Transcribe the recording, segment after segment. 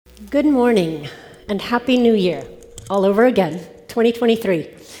Good morning and Happy New Year, all over again, 2023.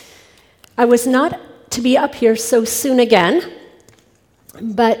 I was not to be up here so soon again,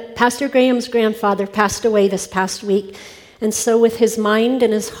 but Pastor Graham's grandfather passed away this past week, and so with his mind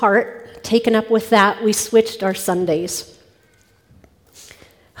and his heart taken up with that, we switched our Sundays.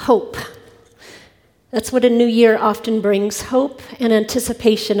 Hope. That's what a new year often brings, hope and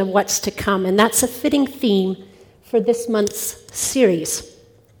anticipation of what's to come, and that's a fitting theme for this month's series.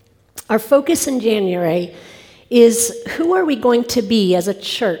 Our focus in January is who are we going to be as a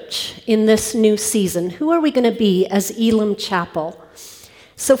church in this new season? Who are we going to be as Elim Chapel?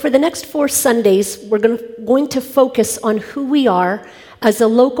 So for the next 4 Sundays, we're going to focus on who we are as a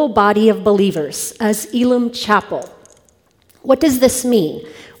local body of believers, as Elim Chapel. What does this mean?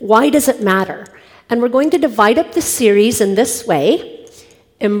 Why does it matter? And we're going to divide up the series in this way: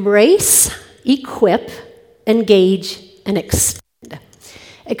 embrace, equip, engage, and extend.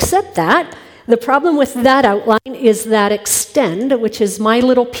 Except that, the problem with that outline is that extend, which is my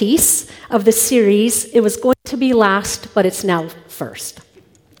little piece of the series, it was going to be last, but it's now first.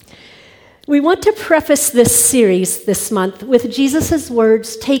 We want to preface this series this month with Jesus'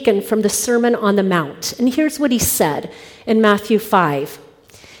 words taken from the Sermon on the Mount. And here's what he said in Matthew 5.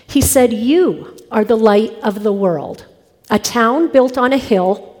 He said, "You are the light of the world. A town built on a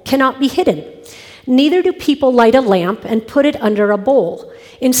hill cannot be hidden. Neither do people light a lamp and put it under a bowl.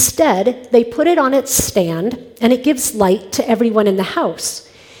 Instead, they put it on its stand, and it gives light to everyone in the house.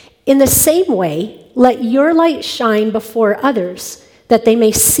 In the same way, let your light shine before others, that they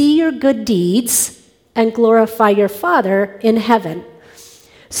may see your good deeds and glorify your Father in heaven."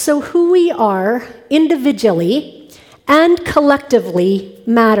 So who we are individually and collectively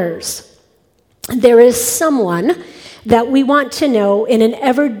matters. There is someone that we want to know in an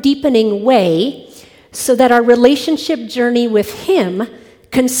ever-deepening way so that our relationship journey with Him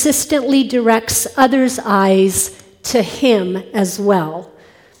consistently directs others' eyes to Him as well.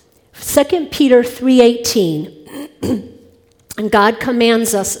 2 Peter 3:18, and God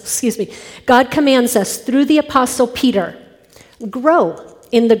commands us through the Apostle Peter, grow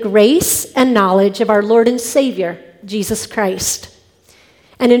in the grace and knowledge of our Lord and Savior, Jesus Christ.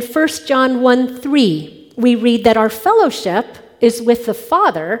 And in 1 John 1:3, we read that our fellowship is with the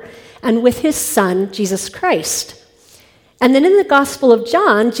Father and with His Son, Jesus Christ. And then in the Gospel of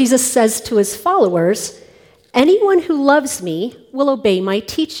John, Jesus says to His followers, "Anyone who loves me will obey my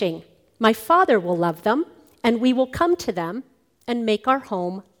teaching. My Father will love them, and we will come to them and make our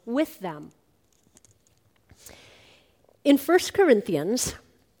home with them." In 1 Corinthians,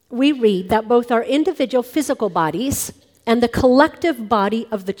 we read that both our individual physical bodies and the collective body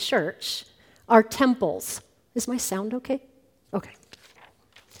of the church are temples. Is my sound okay? Okay.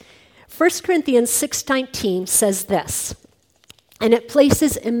 1 Corinthians 6:19 says this, and it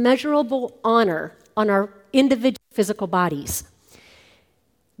places immeasurable honor on our individual physical bodies.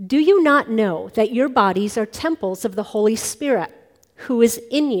 "Do you not know that your bodies are temples of the Holy Spirit, who is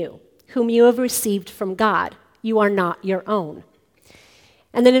in you, whom you have received from God? You are not your own."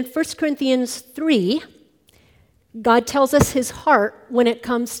 And then in 1 Corinthians 3, God tells us His heart when it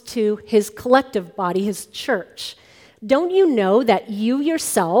comes to His collective body, His church. "Don't you know that you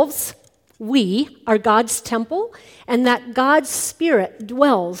yourselves, we, are God's temple, and that God's Spirit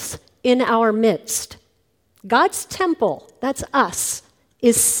dwells in our midst?" God's temple, that's us,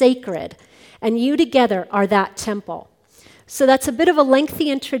 is sacred, and you together are that temple. So that's a bit of a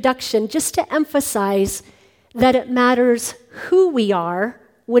lengthy introduction just to emphasize that it matters who we are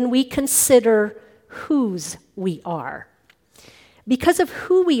when we consider whose we are. Because of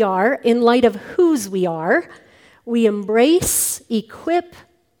who we are, in light of whose we are, we embrace, equip,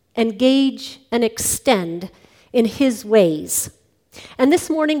 engage, and extend in His ways. And this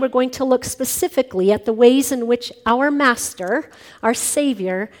morning we're going to look specifically at the ways in which our Master, our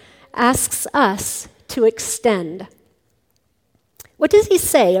Savior, asks us to extend. What does He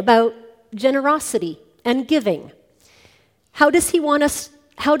say about generosity and giving? How does He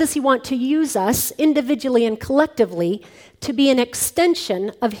want to use us individually and collectively to be an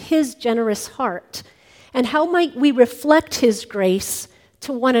extension of His generous heart? And how might we reflect His grace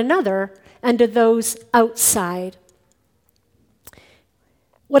to one another and to those outside?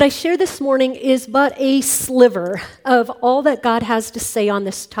 What I share this morning is but a sliver of all that God has to say on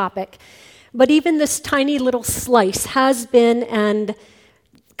this topic. But even this tiny little slice has been and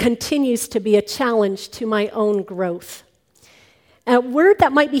continues to be a challenge to my own growth. A word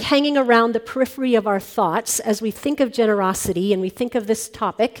that might be hanging around the periphery of our thoughts as we think of generosity and we think of this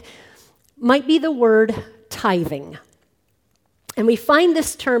topic might be the word tithing. And we find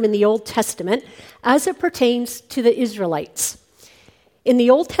this term in the Old Testament as it pertains to the Israelites. In the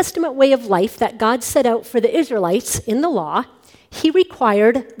Old Testament way of life that God set out for the Israelites in the law, he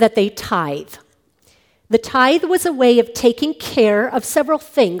required that they tithe. The tithe was a way of taking care of several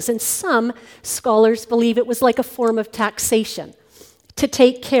things, and some scholars believe it was like a form of taxation to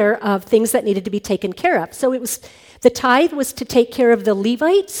take care of things that needed to be taken care of. So the tithe was to take care of the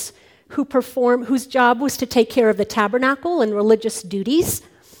Levites whose job was to take care of the tabernacle and religious duties.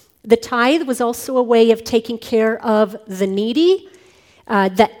 The tithe was also a way of taking care of the needy,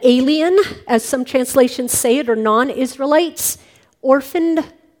 the alien, as some translations say it, or non-Israelites,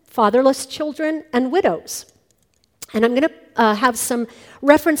 orphaned, fatherless children, and widows. And I'm going to have some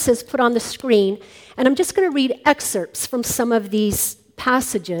references put on the screen, and I'm just going to read excerpts from some of these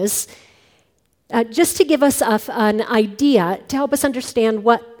passages just to give us an idea, to help us understand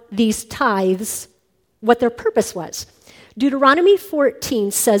what these tithes, what their purpose was. Deuteronomy 14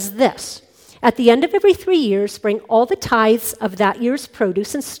 says this: "At the end of every 3 years, bring all the tithes of that year's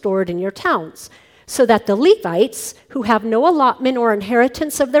produce and store it in your towns, so that the Levites, who have no allotment or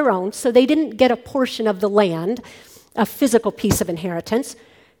inheritance of their own," so they didn't get a portion of the land, a physical piece of inheritance,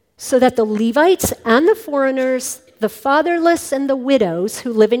 "so that the Levites and the foreigners, the fatherless and the widows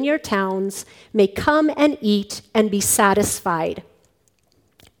who live in your towns may come and eat and be satisfied."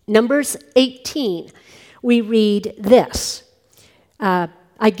 Numbers 18, we read this: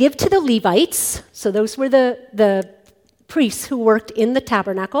 "I give to the Levites," so those were the priests who worked in the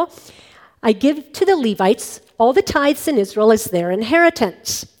tabernacle, "I give to the Levites all the tithes in Israel as their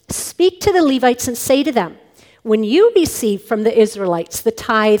inheritance. Speak to the Levites and say to them, when you receive from the Israelites the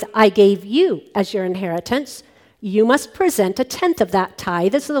tithe I gave you as your inheritance, you must present a tenth of that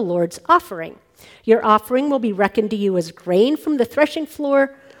tithe as the Lord's offering. Your offering will be reckoned to you as grain from the threshing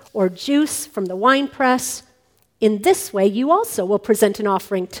floor or juice from the winepress. In this way, you also will present an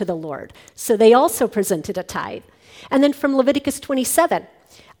offering to the Lord." So they also presented a tithe. And then from Leviticus 27,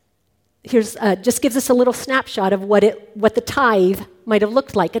 here's just gives us a little snapshot of what the tithe might have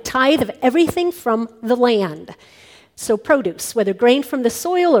looked like. A tithe of everything from the land. So produce, whether grain from the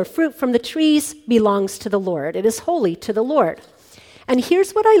soil or fruit from the trees, belongs to the Lord. It is holy to the Lord. And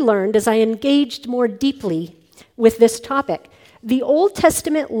here's what I learned as I engaged more deeply with this topic. The Old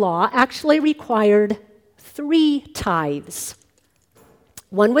Testament law actually required 3 tithes.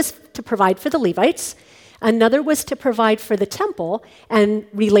 One was to provide for the Levites, another was to provide for the temple and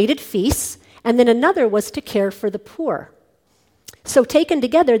related feasts, and then another was to care for the poor. So taken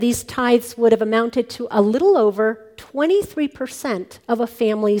together, these tithes would have amounted to a little over 23% of a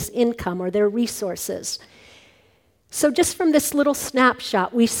family's income or their resources. So just from this little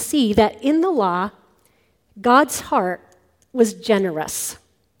snapshot, we see that in the law, God's heart was generous.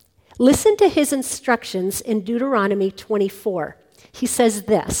 Listen to his instructions in Deuteronomy 24. He says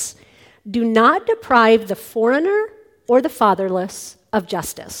this: "Do not deprive the foreigner or the fatherless of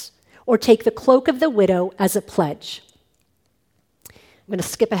justice, or take the cloak of the widow as a pledge." I'm going to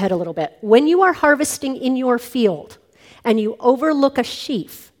skip ahead a little bit. "When you are harvesting in your field and you overlook a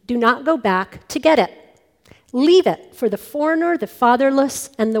sheaf, do not go back to get it. Leave it for the foreigner, the fatherless,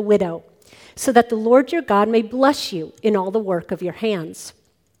 and the widow, so that the Lord your God may bless you in all the work of your hands.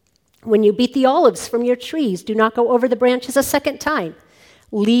 When you beat the olives from your trees, do not go over the branches a second time.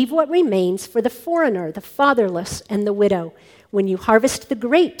 Leave what remains for the foreigner, the fatherless, and the widow. When you harvest the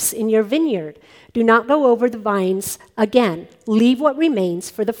grapes in your vineyard, do not go over the vines again. Leave what remains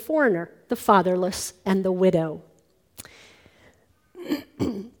for the foreigner, the fatherless, and the widow."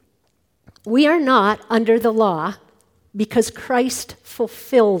 We are not under the law because Christ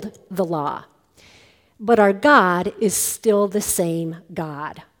fulfilled the law, but our God is still the same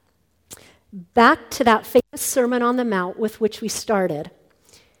God. Back to that famous Sermon on the Mount with which we started.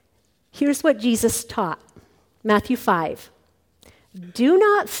 Here's what Jesus taught. Matthew 5. "Do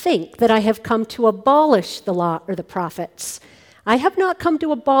not think that I have come to abolish the law or the prophets. I have not come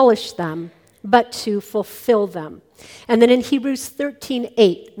to abolish them, but to fulfill them." And then in Hebrews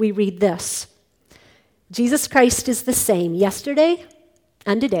 13:8, we read this: "Jesus Christ is the same yesterday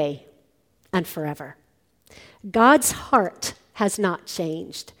and today and forever." God's heart has not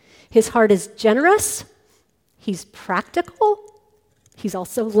changed. His heart is generous, he's practical, he's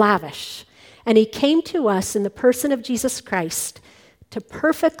also lavish. And he came to us in the person of Jesus Christ to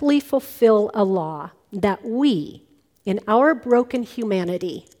perfectly fulfill a law that we, in our broken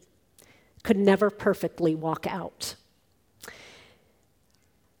humanity, could never perfectly walk out.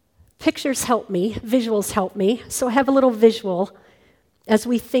 Pictures help me, visuals help me, so I have a little visual as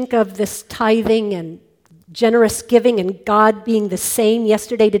we think of this tithing and generous giving and God being the same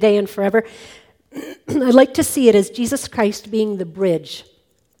yesterday, today, and forever. I like to see it as Jesus Christ being the bridge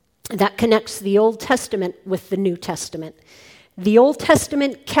that connects the Old Testament with the New Testament. The Old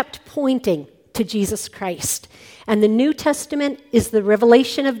Testament kept pointing to Jesus Christ, and the New Testament is the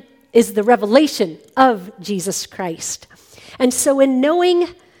revelation of Jesus Christ. And so in knowing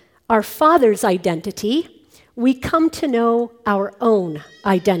our Father's identity, we come to know our own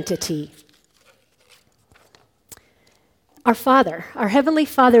identity. Our Father, our Heavenly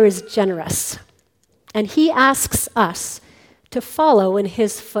Father, is generous, and He asks us to follow in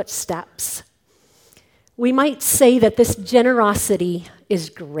His footsteps. We might say that this generosity is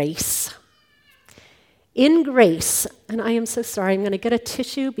grace. In grace, and I am so sorry, I'm going to get a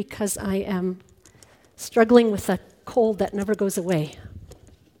tissue because I am struggling with a cold that never goes away.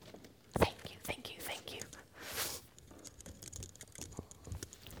 Thank you.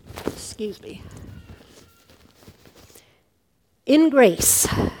 Excuse me. In grace,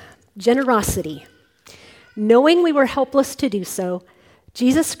 generosity, knowing we were helpless to do so,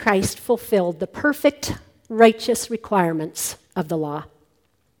 Jesus Christ fulfilled the perfect, righteous requirements of the law.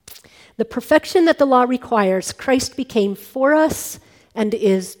 The perfection that the law requires, Christ became for us and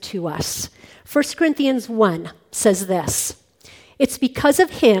is to us. 1 Corinthians 1 says this, "It's because of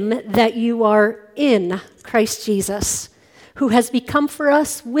Him that you are in Christ Jesus, who has become for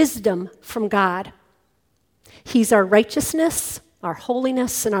us wisdom from God. He's our righteousness, our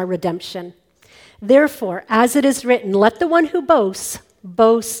holiness, and our redemption. Therefore, as it is written, let the one who boasts,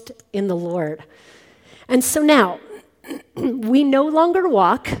 boast in the Lord." And so now, we no longer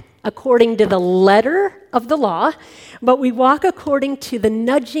walk according to the letter of the law, but we walk according to the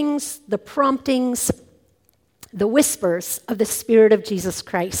nudgings, the promptings, the whispers of the Spirit of Jesus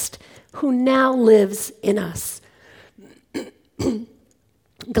Christ, who now lives in us.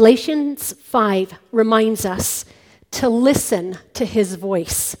 Galatians 5 reminds us to listen to His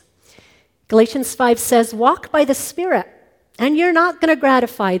voice. Galatians 5 says, "Walk by the Spirit, and you're not going to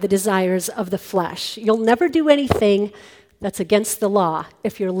gratify the desires of the flesh." You'll never do anything that's against the law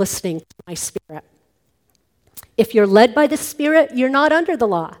if you're listening to my Spirit. If you're led by the Spirit, you're not under the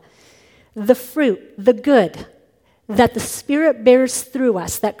law. The fruit, the good that the Spirit bears through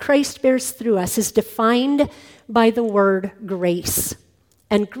us, that Christ bears through us, is defined by the word grace.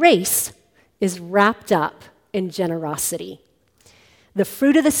 And grace is wrapped up in generosity. The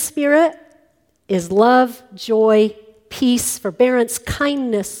fruit of the Spirit is love, joy, peace, forbearance,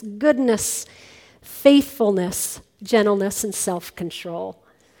 kindness, goodness, faithfulness, gentleness, and self-control.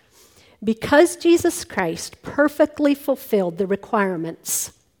 Because Jesus Christ perfectly fulfilled the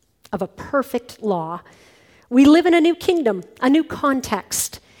requirements of a perfect law, we live in a new kingdom, a new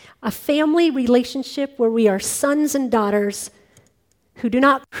context, a family relationship where we are sons and daughters who do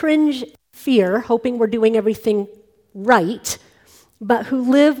not cringe fear, hoping we're doing everything right, but who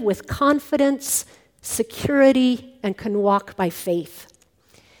live with confidence, security, and can walk by faith.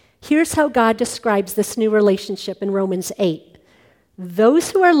 Here's how God describes this new relationship in Romans 8. Those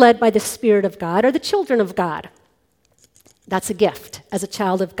who are led by the Spirit of God are the children of God. That's a gift as a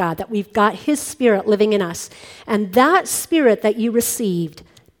child of God, that we've got His Spirit living in us. And that Spirit that you received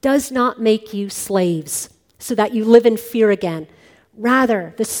does not make you slaves so that you live in fear again.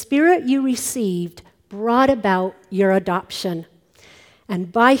 Rather, the Spirit you received brought about your adoption.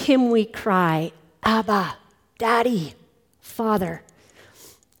 And by Him we cry, Abba, Daddy, Father.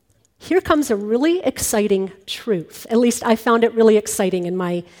 Here comes a really exciting truth. At least I found it really exciting in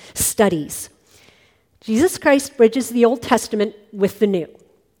my studies. Jesus Christ bridges the Old Testament with the New.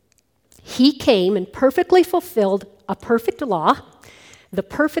 He came and perfectly fulfilled a perfect law, the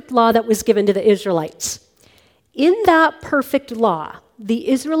perfect law that was given to the Israelites. In that perfect law, the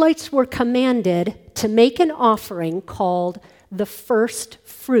Israelites were commanded to make an offering called the first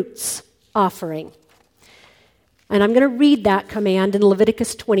fruits offering. And I'm going to read that command in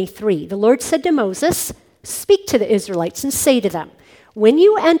Leviticus 23. The Lord said to Moses, "Speak to the Israelites and say to them, when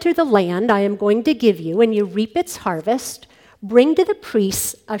you enter the land I am going to give you and you reap its harvest, bring to the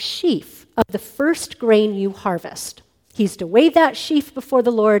priests a sheaf of the first grain you harvest. He's to wave that sheaf before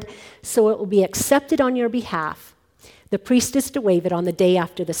the Lord so it will be accepted on your behalf. The priest is to wave it on the day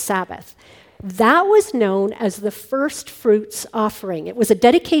after the Sabbath." That was known as the first fruits offering. It was a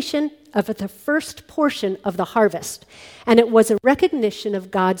dedication of the first portion of the harvest, and it was a recognition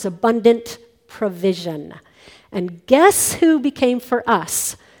of God's abundant provision. And guess who became for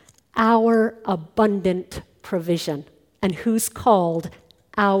us our abundant provision, and who's called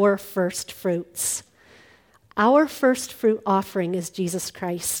our first fruits? Our first fruit offering is Jesus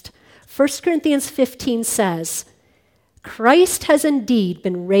Christ. 1 Corinthians 15 says, "Christ has indeed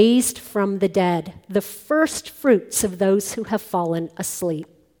been raised from the dead, the first fruits of those who have fallen asleep.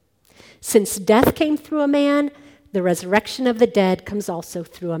 Since death came through a man, the resurrection of the dead comes also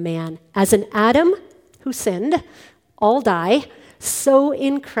through a man. As in Adam, who sinned, all die, so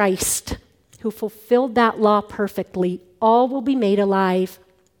in Christ, who fulfilled that law perfectly, all will be made alive.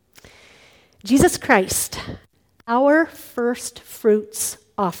 Jesus Christ, our first fruits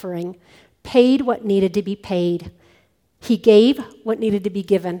offering, paid what needed to be paid. He gave what needed to be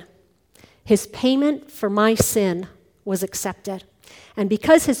given. His payment for my sin was accepted. And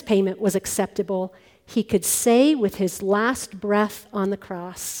because his payment was acceptable, he could say with his last breath on the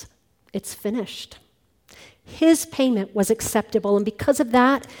cross, "It's finished." His payment was acceptable, and because of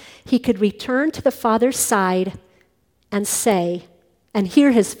that, he could return to the Father's side and say, and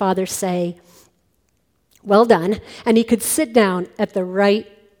hear his Father say, "Well done," and he could sit down at the right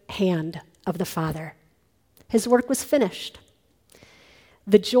hand of the Father. His work was finished.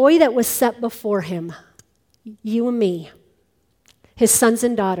 The joy that was set before him, you and me, his sons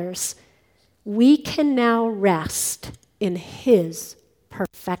and daughters, we can now rest in his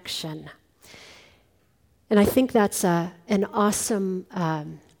perfection. And I think that's an awesome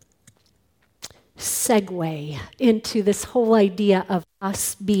segue into this whole idea of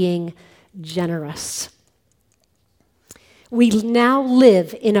us being generous. We now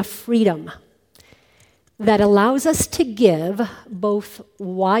live in a freedom that allows us to give both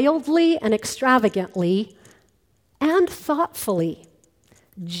wildly and extravagantly and thoughtfully,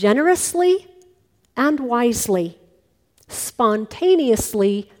 generously and wisely,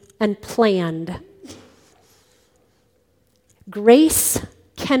 spontaneously and planned. Grace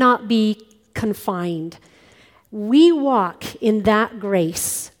cannot be confined. We walk in that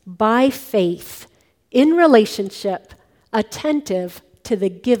grace by faith, in relationship, attentive to the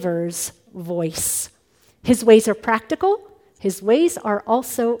giver's voice. His ways are practical. His ways are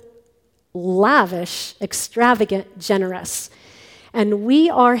also lavish, extravagant, generous. And we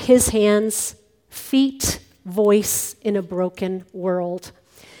are his hands, feet, voice in a broken world.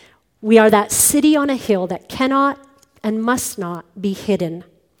 We are that city on a hill that cannot and must not be hidden.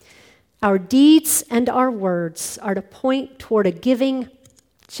 Our deeds and our words are to point toward a giving,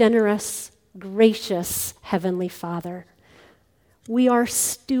 generous, gracious Heavenly Father. We are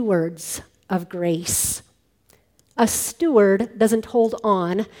stewards of grace. A steward doesn't hold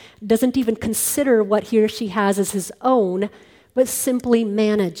on, doesn't even consider what he or she has as his own, but simply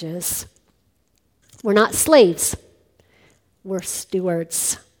manages. We're not slaves. We're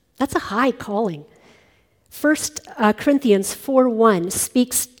stewards. That's a high calling. 1 Corinthians 4:1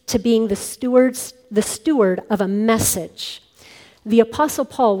 speaks to being the steward of a message. The Apostle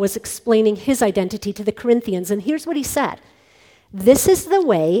Paul was explaining his identity to the Corinthians, and here's what he said. This is the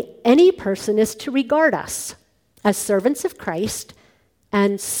way any person is to regard us, as servants of Christ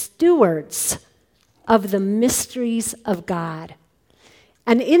and stewards of the mysteries of God.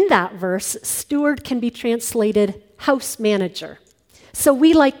 And in that verse, steward can be translated house manager. So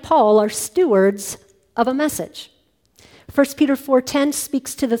we, like Paul, are stewards of a message. 1 Peter 4:10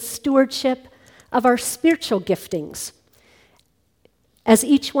 speaks to the stewardship of our spiritual giftings. As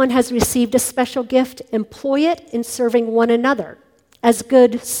each one has received a special gift, employ it in serving one another as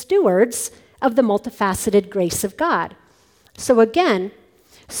good stewards of the multifaceted grace of God. So again,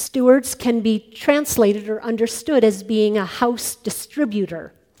 stewards can be translated or understood as being a house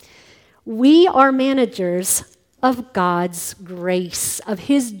distributor. We are managers of God's grace, of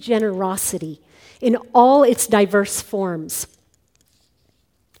his generosity in all its diverse forms.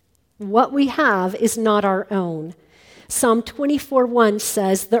 What we have is not our own. Psalm 24:1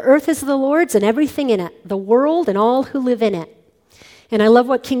 says, "The earth is the Lord's and everything in it, the world and all who live in it." And I love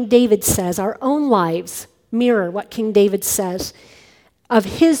what King David says. Our own lives mirror what King David says of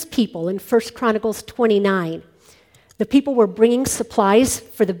his people in 1 Chronicles 29. The people were bringing supplies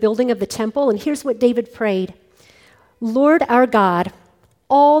for the building of the temple, and here's what David prayed. Lord our God,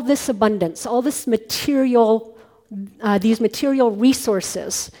 all this abundance, all this material, these material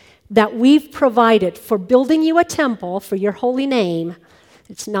resources that we've provided for building you a temple for your holy name,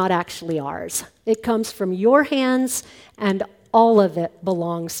 it's not actually ours. It comes from your hands, and all of it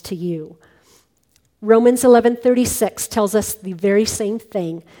belongs to you. Romans 11:36 tells us the very same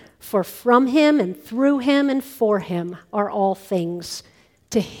thing. For from him and through him and for him are all things.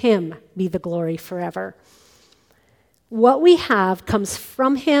 To him be the glory forever. What we have comes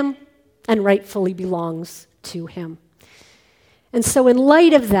from him and rightfully belongs to him. And so in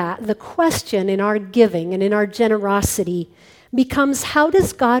light of that, the question in our giving and in our generosity becomes, how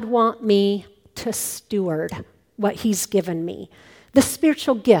does God want me to steward what he's given me? The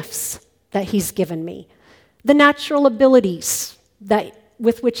spiritual gifts that he's given me, the natural abilities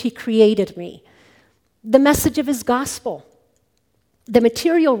with which he created me, the message of his gospel, the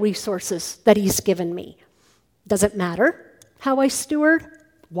material resources that he's given me. Does it matter how I steward?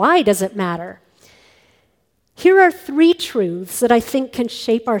 Why does it matter? Here are 3 truths that I think can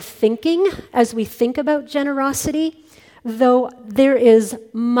shape our thinking as we think about generosity, though there is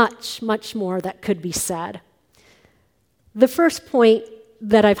much, much more that could be said. The first point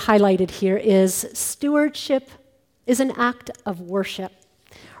that I've highlighted here is stewardship is an act of worship.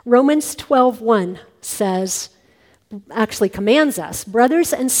 Romans 12:1 says, actually commands us,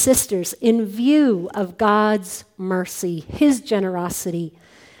 brothers and sisters, in view of God's mercy, his generosity,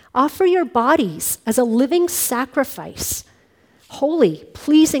 offer your bodies as a living sacrifice, holy,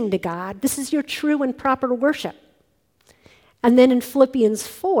 pleasing to God. This is your true and proper worship. And then in Philippians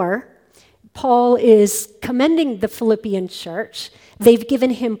 4, Paul is commending the Philippian church. They've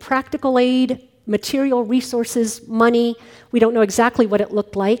given him practical aid, material resources, money. We don't know exactly what it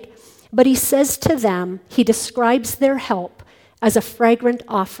looked like. But he says to them, he describes their help as a fragrant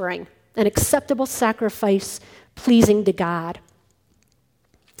offering, an acceptable sacrifice pleasing to God.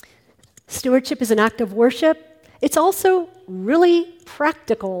 Stewardship is an act of worship. It's also really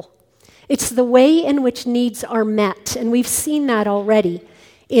practical. It's the way in which needs are met, and we've seen that already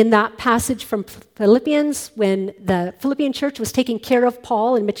in that passage from Philippians when the Philippian church was taking care of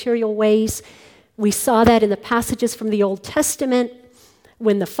Paul in material ways. We saw that in the passages from the Old Testament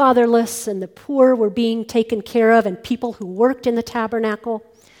when the fatherless and the poor were being taken care of and people who worked in the tabernacle.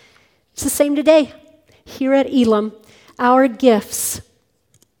 It's the same today. Here at Elam, our gifts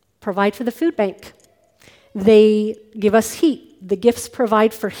provide for the food bank. They give us heat. The gifts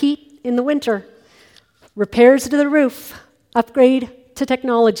provide for heat in the winter, repairs to the roof, upgrade to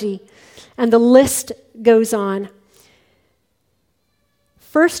technology, and the list goes on.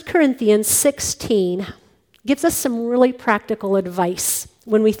 1 Corinthians 16 gives us some really practical advice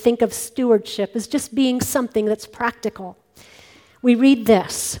when we think of stewardship as just being something that's practical. We read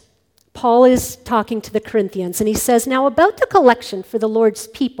this. Paul is talking to the Corinthians, and he says, now about the collection for the Lord's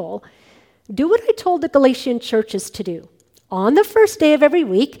people, do what I told the Galatian churches to do. On the first day of every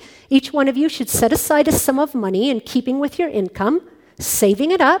week, each one of you should set aside a sum of money in keeping with your income,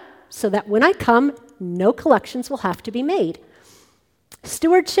 saving it up so that when I come, no collections will have to be made.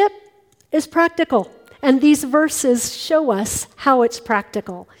 Stewardship is practical, and these verses show us how it's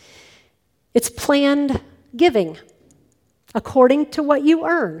practical. It's planned giving according to what you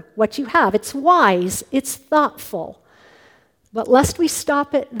earn, what you have. It's wise, it's thoughtful. But lest we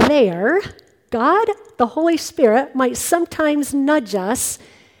stop it there, God, the Holy Spirit, might sometimes nudge us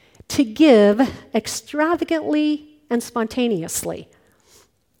to give extravagantly and spontaneously.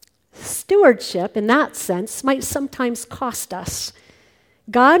 Stewardship, in that sense, might sometimes cost us.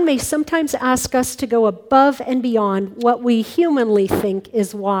 God may sometimes ask us to go above and beyond what we humanly think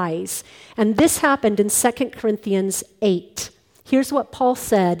is wise. And this happened in 2 Corinthians 8. Here's what Paul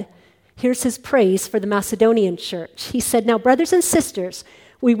said. Here's his praise for the Macedonian church. He said, now, brothers and sisters,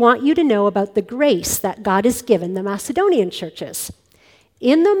 we want you to know about the grace that God has given the Macedonian churches.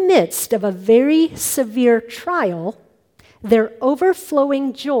 In the midst of a very severe trial, their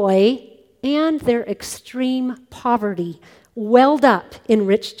overflowing joy and their extreme poverty welled up in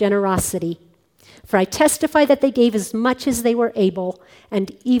rich generosity. For I testify that they gave as much as they were able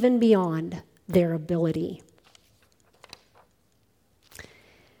and even beyond their ability.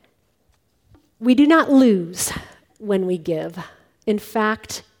 We do not lose when we give. In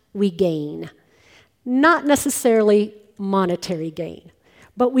fact, we gain. Not necessarily monetary gain,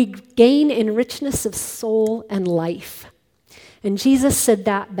 but we gain in richness of soul and life. And Jesus said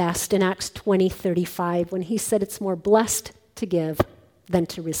that best in Acts 20:35 when he said it's more blessed to give than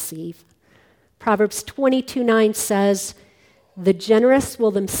to receive. Proverbs 22:9 says, the generous will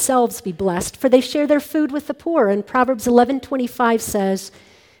themselves be blessed, for they share their food with the poor. And Proverbs 11:25 says,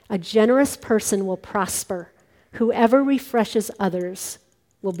 a generous person will prosper. Whoever refreshes others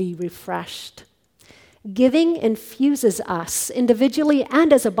will be refreshed. Giving infuses us individually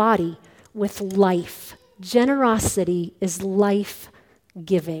and as a body with life. Generosity is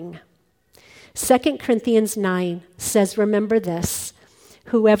life-giving. 2 Corinthians 9 says, remember this,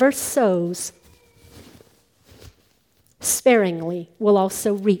 whoever sows sparingly will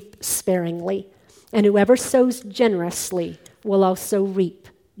also reap sparingly, and whoever sows generously will also reap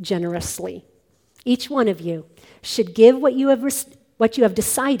generously. Each one of you should give what you have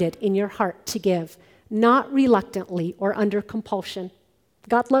decided in your heart to give, not reluctantly or under compulsion.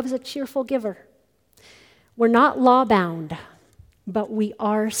 God loves a cheerful giver. We're not law-bound, but we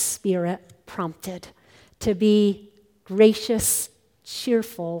are spirit-prompted to be gracious,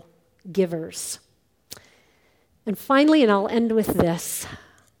 cheerful givers. And finally, and I'll end with this,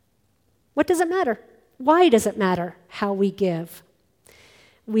 what does it matter? Why does it matter how we give?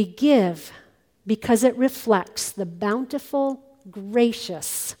 We give because it reflects the bountiful,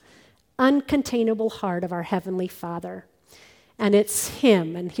 gracious, uncontainable heart of our Heavenly Father. And it's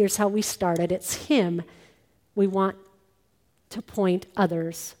Him, and here's how we started. It's Him we want to point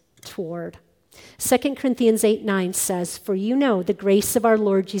others toward. 2 Corinthians 8:9 says, "For you know the grace of our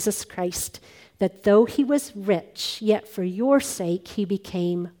Lord Jesus Christ, that though He was rich, yet for your sake He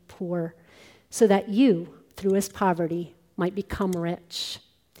became poor, so that you, through His poverty, might become rich.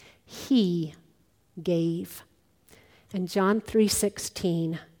 He gave." And John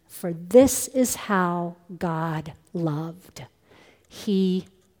 3:16, "For this is how God loved. He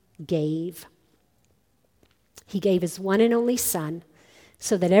gave." He gave His one and only Son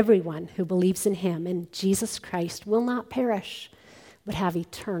so that everyone who believes in Him, in Jesus Christ, will not perish, but have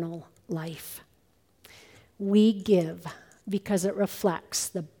eternal life. We give because it reflects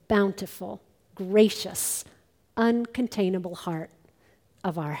the bountiful, gracious, uncontainable heart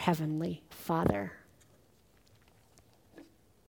of our Heavenly Father.